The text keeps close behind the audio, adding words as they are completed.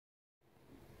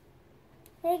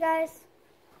Hey guys,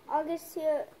 August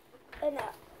here, and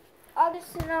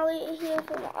August and Elliot here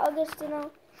from the August and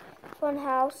Elliot Fun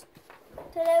House.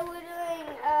 Today we're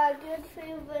doing good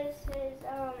food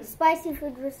versus spicy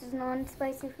food versus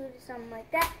non-spicy food or something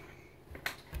like that.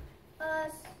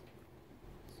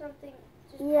 Something.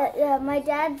 Yeah. My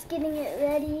dad's getting it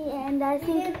ready, and I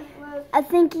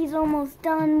think he's almost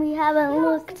done. We haven't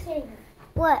looked.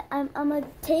 What? I'm a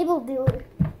table dealer.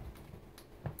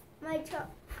 My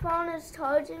phone is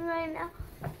charging right now,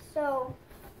 so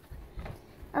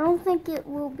I don't think it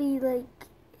will be like.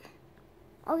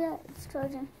 Oh yeah, it's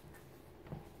charging.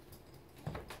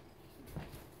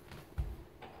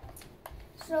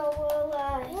 So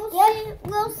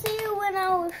we'll see when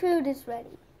our food is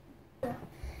ready.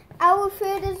 Our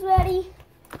food is ready.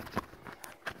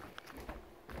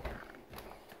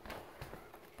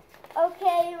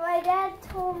 Okay, my dad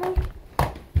told me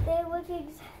they look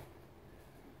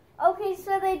okay,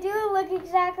 so they do look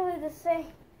exactly the same.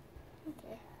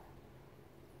 Okay.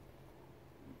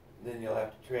 Then you'll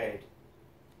have to trade.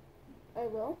 I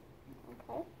will.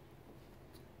 Okay.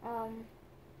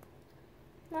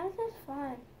 Mine's is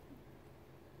fine.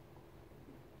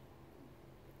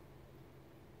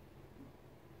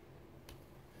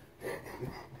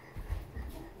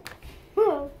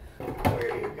 Where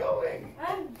are you going?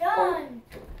 I'm done.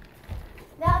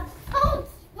 That's so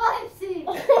spicy.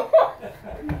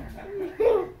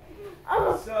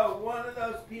 So one of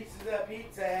those pieces of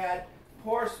pizza had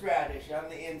horseradish on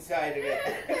the inside of it.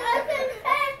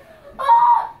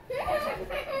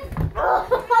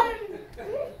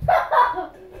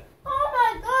 Oh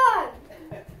my god!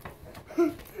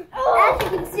 As you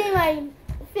can see, my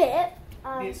fit.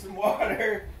 Need some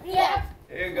water? Yeah.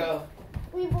 Here you go.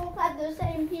 We both had the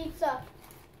same pizza.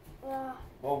 Well,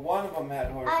 one of them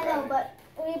had horseradish. I know, but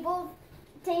we both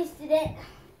tasted it.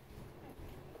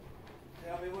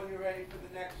 Tell me when you're ready for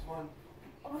the next one.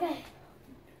 Okay.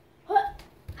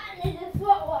 I need to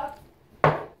throw up.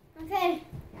 Okay.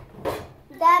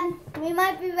 Dad, we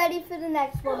might be ready for the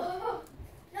next one.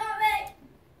 Not ready.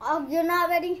 Oh, you're not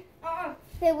ready?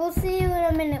 Okay, we'll see you in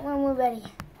a minute when we're ready.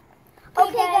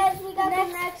 Okay, guys, we got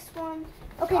the next one.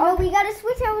 Okay, no, we gotta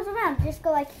switch ours around. Just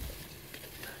go like.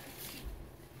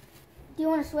 Do you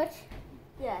want to switch?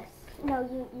 Yes. No,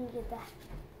 you get that.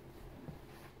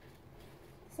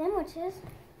 Sandwiches.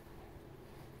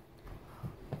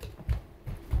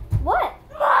 What?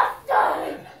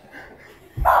 Mustard!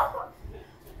 He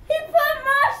put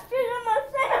mustard in my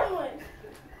sandwich.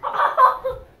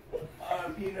 On a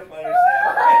peanut butter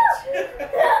sandwich.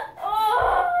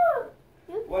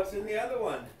 What's in the other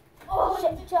one?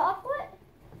 Chocolate?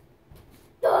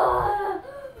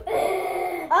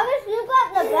 August, you got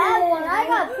the bad one. I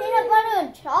got peanut butter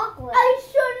and chocolate. I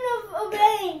shouldn't have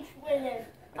arranged with it.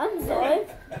 I'm sorry.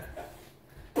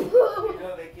 You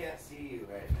know they can't see you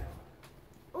right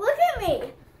now. Look at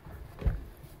me.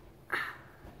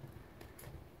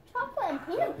 Chocolate and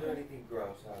peanut Don't do butter. anything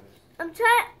gross, August. I'm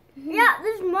trying. Yeah,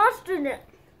 there's mustard in it.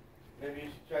 Maybe you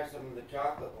should try some of the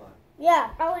chocolate one.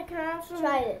 Yeah. Ellie, can I have some?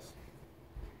 Try this.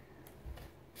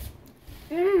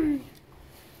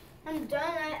 I'm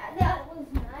done. That was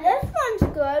nice. This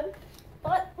one's good,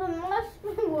 but the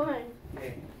mustard one.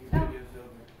 Hey, your video's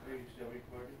over. Are you still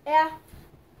recording? Yeah.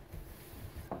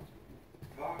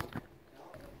 Talk.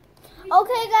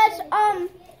 Okay, guys.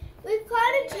 We've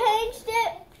kind of changed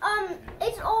it.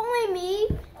 It's only me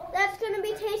that's gonna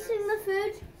be tasting the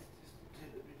food,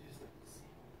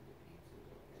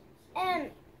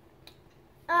 and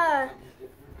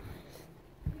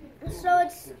so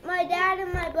it's my dad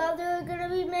and my brother are gonna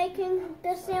be making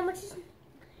the sandwiches.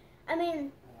 I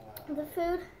mean, the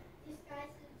food.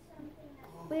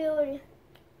 We already.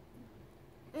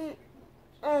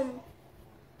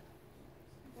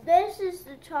 This is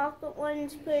the chocolate one.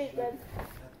 It's pretty good.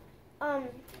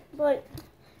 But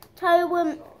tell you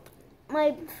when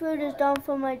my food is done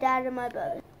for my dad and my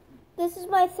brother. This is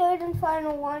my third and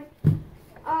final one.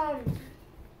 I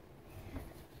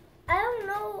don't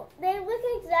know. They look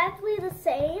exactly the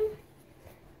same,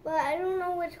 but I don't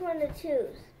know which one to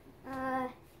choose.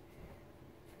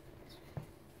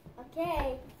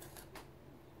 Okay.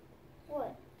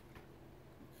 What?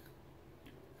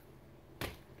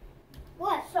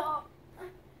 What? Salt.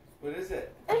 What is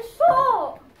it? It's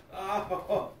salt.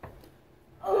 Oh,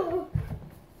 Oh.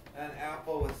 an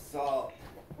apple with salt.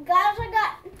 Guys,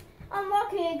 I'm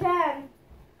lucky again.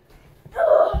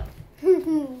 Ugh.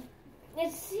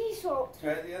 It's sea salt.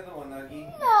 Try the other one,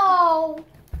 Nuggie. No.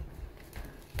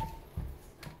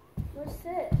 What's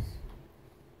this?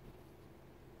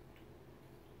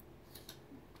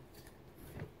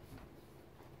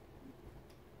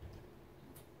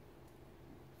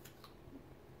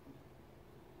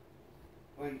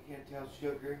 Well, you can't tell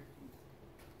sugar.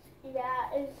 Yeah,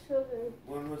 it's sugar.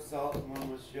 One was salt and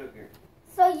one was sugar.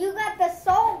 So you got the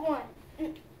salt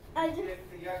one. I just pick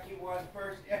the yucky one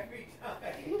first every time.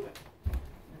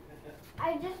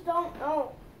 I just don't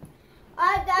know.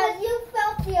 Because you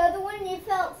felt the other one, you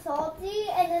felt salty,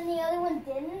 and then the other one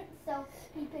didn't, so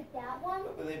you picked that one.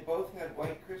 But they both had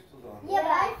white crystals on them. Yeah, but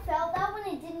I felt that one,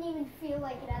 it didn't even feel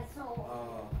like it had salt.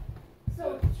 Oh,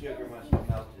 so the sugar must have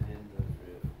melted into the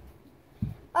fruit.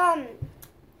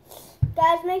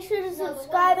 Guys, make sure to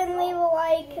subscribe and leave a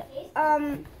like.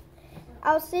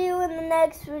 I'll see you in the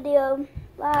next video.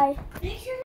 Bye.